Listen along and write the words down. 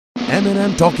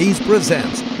M&M Talkies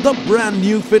presents the brand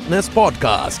new fitness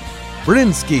podcast,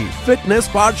 Brinsky Fitness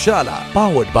Pathshala,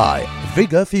 powered by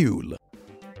Vigor Fuel.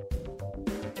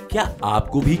 क्या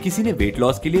आपको भी किसी ने वेट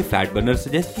लॉस के लिए फैट बर्नर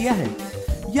सजेस्ट किया है?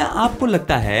 या आपको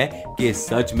लगता है कि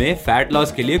सच में फैट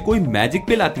लॉस के लिए कोई मैजिक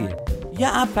पिल आती है? या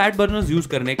आप फैट बर्नर्स यूज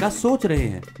करने का सोच रहे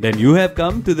हैं? Then you have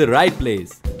come to the right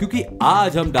place. क्योंकि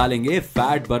आज हम डालेंगे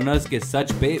फैट बर्नर्स के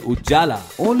सच पे उजाला,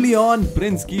 only on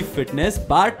Brinsky Fitness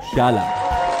पाठशाला।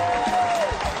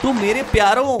 तो मेरे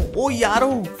प्यारों, ओ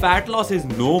यारों, fat loss is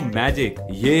no magic.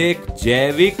 ये एक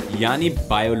जैविक यानी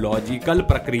बायोलॉजिकल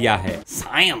प्रक्रिया है।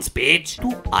 Science page.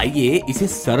 तो आइए इसे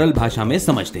सरल भाषा में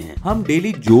समझते हैं। हम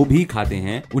डेली जो भी खाते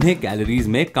हैं उन्हें कैलोरीज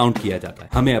में काउंट किया जाता है।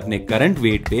 हमें अपने करंट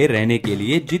वेट पे रहने के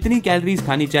लिए जितनी कैलोरीज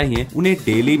खानी चाहिए उन्हें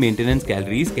डेली मेंटेनेंस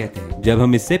कैलोरीज कहते हैं। जब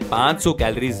हम इससे 500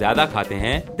 कैलोरीज ज्यादा खाते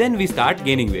हैं then we start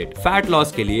gaining weight. Fat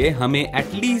loss के लिए हमें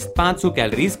एटलीस्ट 500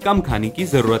 कैलोरीज कम खाने की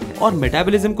जरूरत है और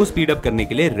मेटाबॉलिज्म को स्पीड अप करने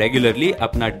के लिए रेगुलरली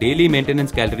अपना डेली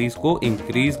मेंटेनेंस कैलोरीज को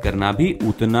इंक्रीज करना भी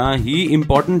उतना ही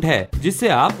इंपॉर्टेंट है, जिससे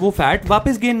आप वो फैट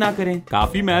वापस गेन ना करें।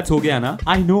 काफी मैथ्स हो गया ना?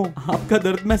 आई नो, आपका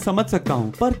दर्द मैं समझ सकता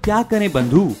हूँ, पर क्या करें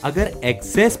बंधु? अगर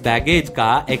एक्सेस बैगेज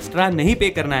का एक्स्ट्रा नहीं पे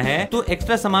करना है तो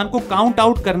एक्स्ट्रा सामान को काउंट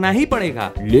आउट करना ही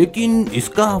पड़ेगा। लेकिन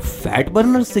इसका फैट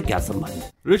बर्नर से क्या संबंध?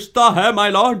 रिश्ता है माय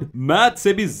लॉर्ड, मैथ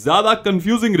से भी ज्यादा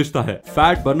कंफ्यूजिंग रिश्ता है।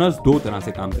 फैट बर्नर्स दो तरह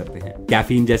से काम करते हैं।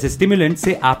 कैफीन जैसे स्टिमुलेंट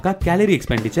से आपका कैलोरी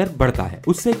एक्सपेंडिचर बढ़ता है,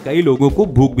 उससे कई लोगों को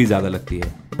भूख भी ज्यादा लगती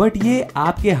है, बट ये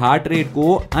आपके हार्ट रेट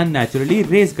को अननेचुरली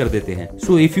रेज कर देते हैं।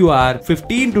 So if you are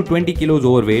 15 to 20 kilos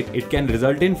overweight, it can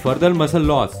result in further muscle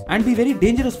loss and be very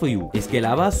dangerous for you. इसके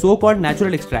अलावा सो कॉल्ड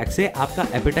नेचुरल एक्सट्रैक्ट से आपका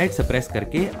एपेटाइट सप्रेस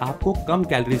करके आपको कम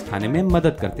कैलोरीज खाने में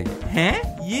मदद करते हैं?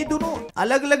 ये दोनों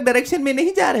अलग अलग डायरेक्शन में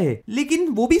नहीं जा रहे, लेकिन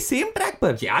वो भी सेम ट्रैक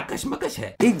पर। क्या कशमकश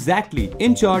है? Exactly.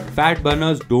 In short, fat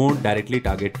burners don't directly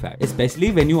target fat, especially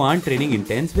when you aren't training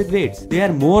intense with weights. They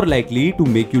are more likely to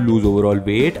make you lose overall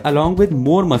weight along with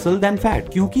more muscle then fat,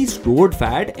 क्योंकि stored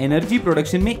fat energy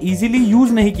production में easily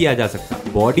use नहीं किया जा सकता।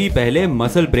 Body पहले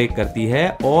muscle break करती है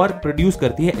और प्रोड्यूस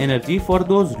करती है एनर्जी फॉर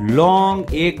दोज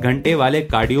लॉन्ग 1 घंटे वाले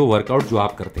कार्डियो वर्कआउट जो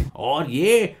आप करते हैं। और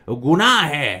ये गुनाह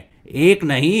है, एक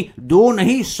नहीं, 2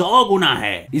 नहीं, 100 गुना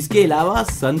है। इसके अलावा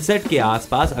सनसेट के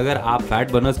आसपास अगर आप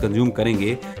फैट बर्नर्स कंज्यूम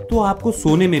करेंगे तो आपको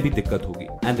सोने में भी दिक्कत होगी।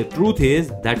 And the truth is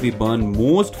that we burn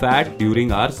most fat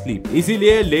during our sleep.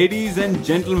 इसीलिए ladies and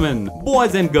gentleman,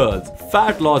 boys and girls,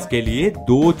 fat loss के लिए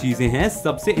 2 चीजें हैं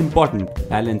सबसे important: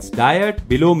 balance diet,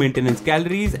 below maintenance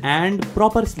calories and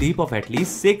proper sleep of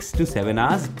at least 6 to 7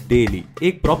 hours daily.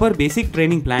 एक proper basic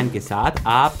training plan के साथ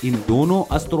आप इन दोनों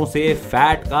अस्त्रों से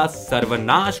फैट का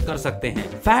सर्वनाश कर सकते हैं।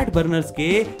 फैट बर्नर्स के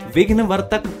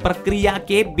विघ्नवर्तक प्रक्रिया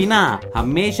के बिना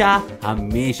हमेशा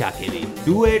के लिए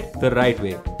do it the right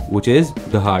way, which is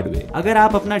the hard way। अगर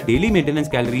आप अपना डेली मेंटेनेंस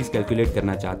कैलोरीज कैलकुलेट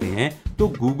करना चाहते हैं तो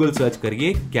गूगल सर्च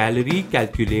करिए कैलोरी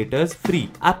कैलकुलेटर्स फ्री।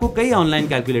 आपको कई ऑनलाइन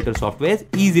कैलकुलेटर सॉफ्टवेयर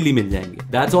इजीली मिल जाएंगे।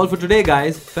 That's all for today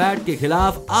guys। Fat के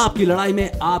खिलाफ आपकी लड़ाई में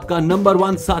आपका नंबर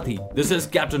 1 साथी। This is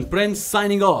Captain Prince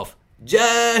signing off।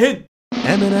 जय Hind.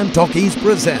 M&M Talkies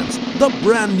presents the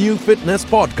brand new fitness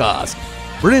podcast,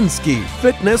 Brinsky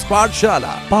Fitness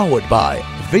Pathshala, powered by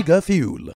Vigor Fuel.